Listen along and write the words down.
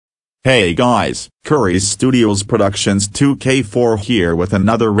Hey guys, Curry's Studios Productions 2K4 here with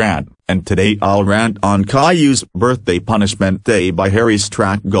another rant, and today I'll rant on Caillou's Birthday Punishment Day by Harry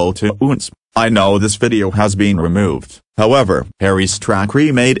Strack. Go to Oons. I know this video has been removed, however, Harry Strack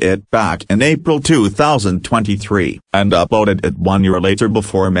remade it back in April 2023, and uploaded it 1 year later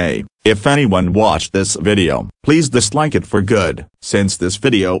before May. If anyone watched this video, please dislike it for good, since this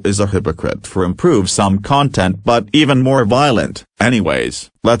video is a hypocrite for improve some content but even more violent. Anyways,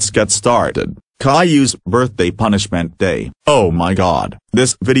 let's get started. Caillou's Birthday Punishment Day. Oh my god,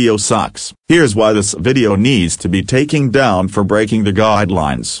 this video sucks. Here's why this video needs to be taken down for breaking the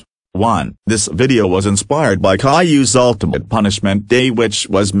guidelines. 1. This video was inspired by Caillou's Ultimate Punishment Day, which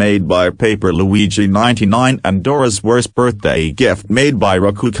was made by Paper Luigi 99 and Dora's Worst Birthday Gift made by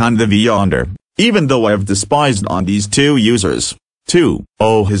Rakukanda the Yonder, even though I've despised on these two users. 2.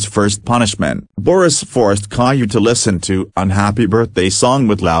 Oh, his first punishment. Boris forced Caillou to listen to Unhappy Birthday song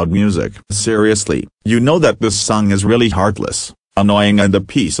with loud music. Seriously, you know that this song is really heartless, annoying and a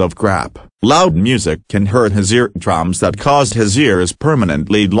piece of crap. Loud music can hurt his eardrums that caused his ears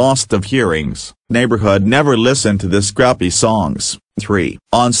permanently lost of hearings. Neighborhood never listened to this crappy songs. 3.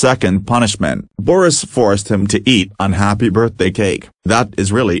 On second punishment, Boris forced him to eat Unhappy Birthday cake. That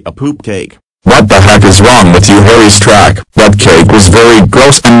is really a poop cake. What the heck is wrong with you, Harry Strack? That cake was very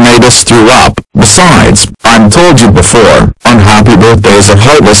gross and made us throw up. Besides, I've told you before, Unhappy Birthday is a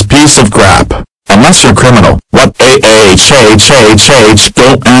heartless piece of crap. Unless you're criminal, what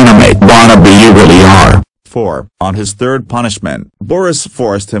GoAnimate wannabe you really are. 4. On his third punishment, Boris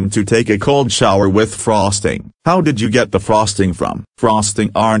forced him to take a cold shower with frosting. How did you get the frosting from?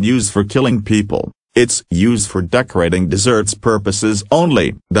 Frosting aren't used for killing people. It's used for decorating desserts purposes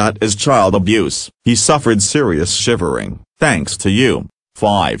only. That is child abuse. He suffered serious shivering, thanks to you.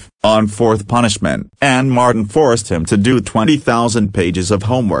 5. On fourth punishment, Anne Martin forced him to do 20,000 pages of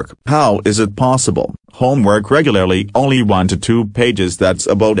homework. How is it possible? Homework regularly only 1 to 2 pages, that's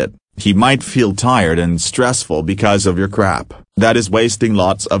about it. He might feel tired and stressful because of your crap. That is wasting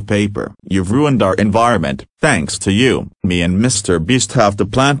lots of paper. You've ruined our environment. Thanks to you, me and Mr. Beast have to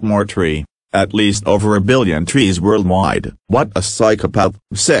plant more tree. At least over 1 billion trees worldwide. What a psychopath.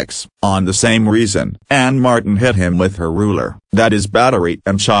 6. On the same reason, Anne Martin hit him with her ruler. That is battery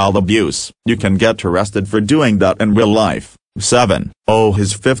and child abuse. You can get arrested for doing that in real life. 7. Oh,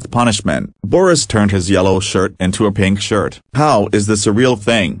 his fifth punishment. Boris turned his yellow shirt into a pink shirt. How is this a real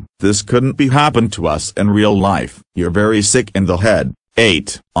thing? This couldn't be happened to us in real life. You're very sick in the head.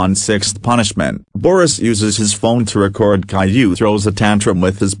 8. On sixth punishment, Boris uses his phone to record Caillou throws a tantrum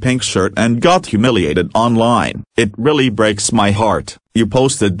with his pink shirt and got humiliated online. It really breaks my heart. You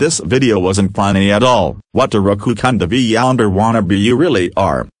posted this video wasn't funny at all. What a Rakukanda the Yonder wannabe you really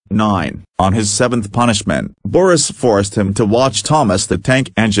are. 9. On his seventh punishment, Boris forced him to watch Thomas the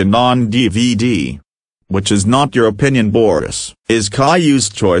Tank Engine on DVD. Which is not your opinion, Boris. Is Caillou's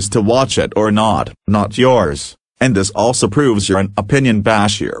choice to watch it or not yours. And this also proves you're an opinion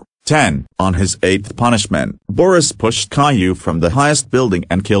basher. 10. On his eighth punishment, Boris pushed Caillou from the highest building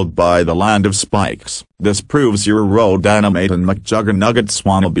and killed by the land of spikes. This proves you're a GoAnimate and McJuggernuggets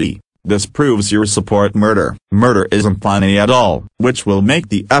wannabe. This proves you support murder. Murder isn't funny at all, which will make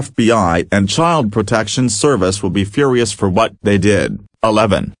the FBI and Child Protection Service will be furious for what they did.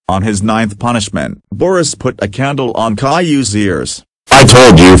 11. On his ninth punishment, Boris put a candle on Caillou's ears. I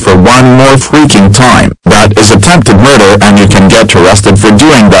told you for one more freaking time, that is attempted murder and you can get arrested for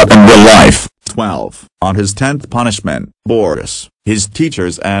doing that in real life. 12. On his 10th punishment, Boris, his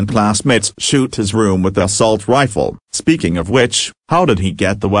teachers and classmates shoot his room with the assault rifle. Speaking of which, how did he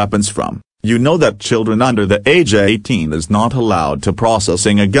get the weapons from? You know that children under the age 18 is not allowed to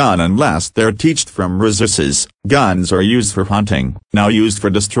processing a gun unless they're taught from resources. Guns are used for hunting, now used for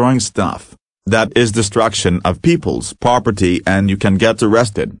destroying stuff. That is destruction of people's property and you can get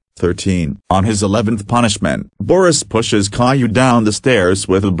arrested. 13. On his 11th punishment, Boris pushes Caillou down the stairs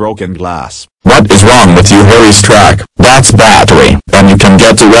with a broken glass. What is wrong with you, Harry Strack? That's battery, and you can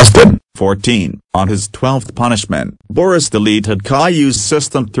get arrested. 14. On his 12th punishment, Boris deleted Caillou's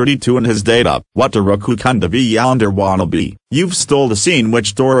System 32 and his data. What a Rakukanda the Yonder wannabe. You've stole the scene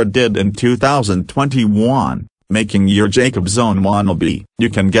which Dora did in 2021. Making your Jacob Zone wannabe. You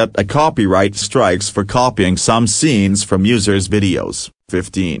can get a copyright strikes for copying some scenes from users' videos.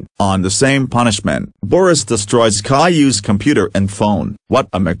 15. On the same punishment, Boris destroys Caillou's computer and phone. What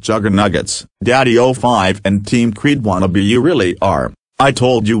a McJuggernuggets, Daddy 05 and Team Creed wannabe you really are. I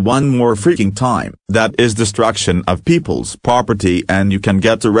told you one more freaking time. That is destruction of people's property and you can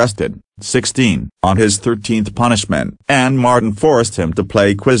get arrested. 16. On his 13th punishment, Anne Martin forced him to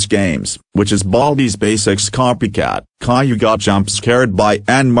play quiz games, which is Baldi's Basics copycat. Caillou got jump scared by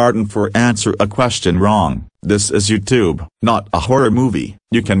Anne Martin for answer a question wrong. This is YouTube, not a horror movie.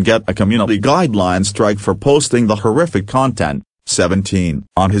 You can get a community guideline strike for posting the horrific content. 17.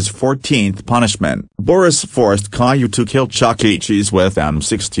 On his 14th punishment, Boris forced Caillou to kill Chuck E. Cheese with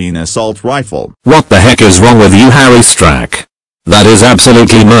M16 assault rifle. What the heck is wrong with you, Harry Strack? That is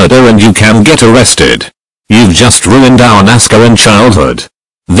absolutely murder and you can get arrested. You've just ruined our NASCAR and childhood.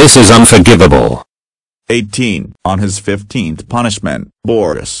 This is unforgivable. 18. On his 15th punishment,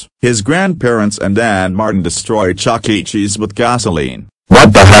 Boris, his grandparents and Anne Martin destroyed Chuck E. Cheese with gasoline.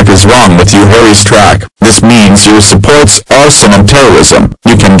 What the heck is wrong with you, Harry Strack? This means you supports arson and terrorism.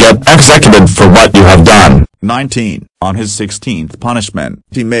 You can get executed for what you have done. 19. On his 16th punishment,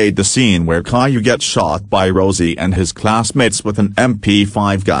 he made the scene where Caillou gets shot by Rosie and his classmates with an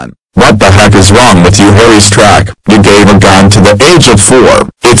MP5 gun. What the heck is wrong with you, Harry Strack? You gave a gun to the age of 4.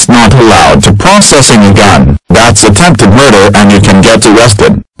 It's not allowed to processing a gun. That's attempted murder and you can get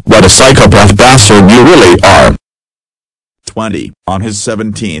arrested. What a psychopath bastard you really are. 20. On his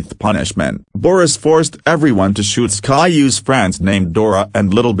 17th punishment, Boris forced everyone to shoot Caillou's friends named Dora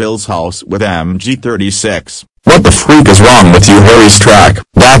and Little Bill's house with MG36. What the freak is wrong with you, Harry Strack?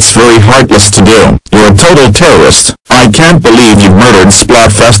 That's very heartless to do. You're a total terrorist. I can't believe you murdered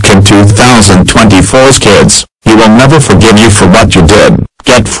Splatfest Kid 2024's kids. He will never forgive you for what you did.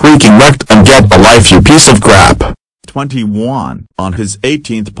 Get freaking wrecked and get a life, you piece of crap. 21. On his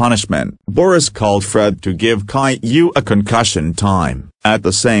 18th punishment, Boris called Fred to give Caillou a concussion time. At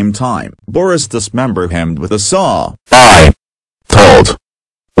the same time, Boris dismembered him with a saw. I told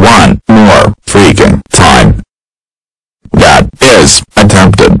one more freaking time. That is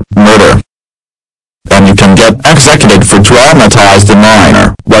attempted murder. And you can get executed for traumatized a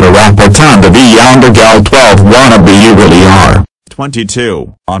minor. What a rapper-tan to be yonder gal 12 wannabe you really are.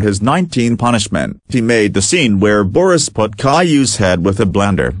 22. On his 19th punishment, he made the scene where Boris put Caillou's head with a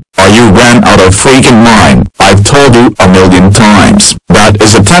blender. Are you ran out of freaking mind? I've told you a million times. That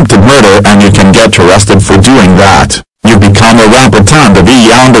is attempted murder and you can get arrested for doing that. You become a rapper-tan to be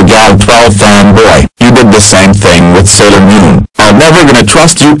yonder gal 12 fanboy. You did the same thing with Sailor Moon. I'm never gonna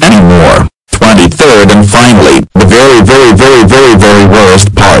trust you anymore. 23rd and finally, the very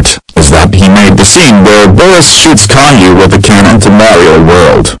worst part, is that he made the scene where Boris shoots Caillou with a cannon to Mario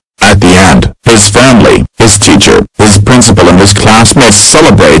World. At the end, his family, his teacher, his principal and his classmates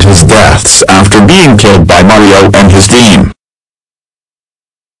celebrate his deaths after being killed by Mario and his team.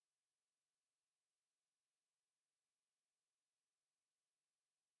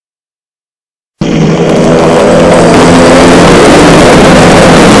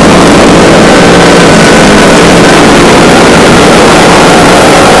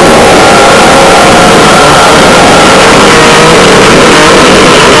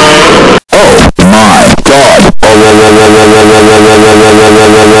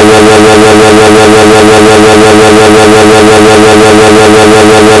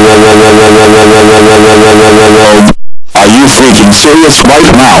 Are you freaking serious right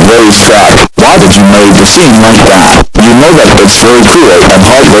now, Harry Strack? Why did you make the scene like that? You know that it's very cruel and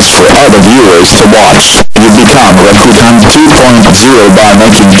heartless for other viewers to watch. You become Rakuten 2.0 by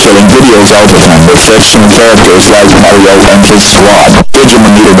making killing videos out of him with fictional characters like Mario and his squad.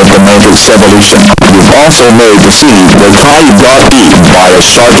 Digimon with the Matrix Evolution. You've also made the scene where Caillou got eaten by a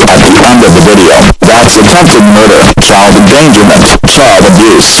shark at the end of the video. That's attempted murder, child endangerment, child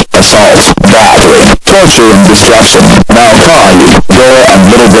abuse, assault, battery, torture and destruction. Now Caillou, Dora and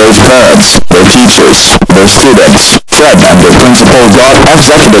Little Bill's parents, their teachers, their students, Fred and their principal got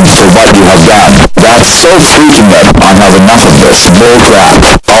executed for what you have done. That's so freaking it. I have enough of this bull crap.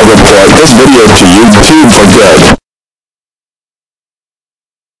 I'll report this video to YouTube for good.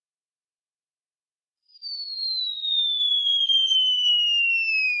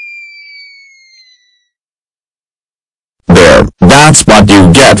 There, that's what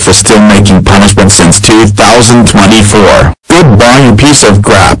you get for still making punishment since 2024. Goodbye, you piece of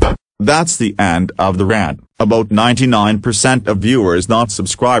crap. That's the end of the rant. About 99% of viewers not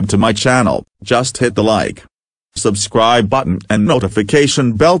subscribed to my channel. Just hit the like, subscribe button and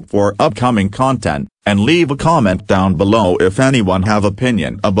notification bell for upcoming content, and leave a comment down below if anyone have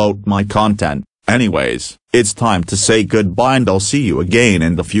opinion about my content. Anyways, it's time to say goodbye and I'll see you again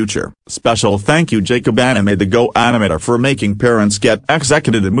in the future. Special thank you GoAnimate the GoAnimator for making parents get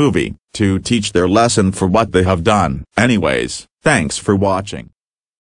executed a movie, to teach their lesson for what they have done. Anyways, thanks for watching.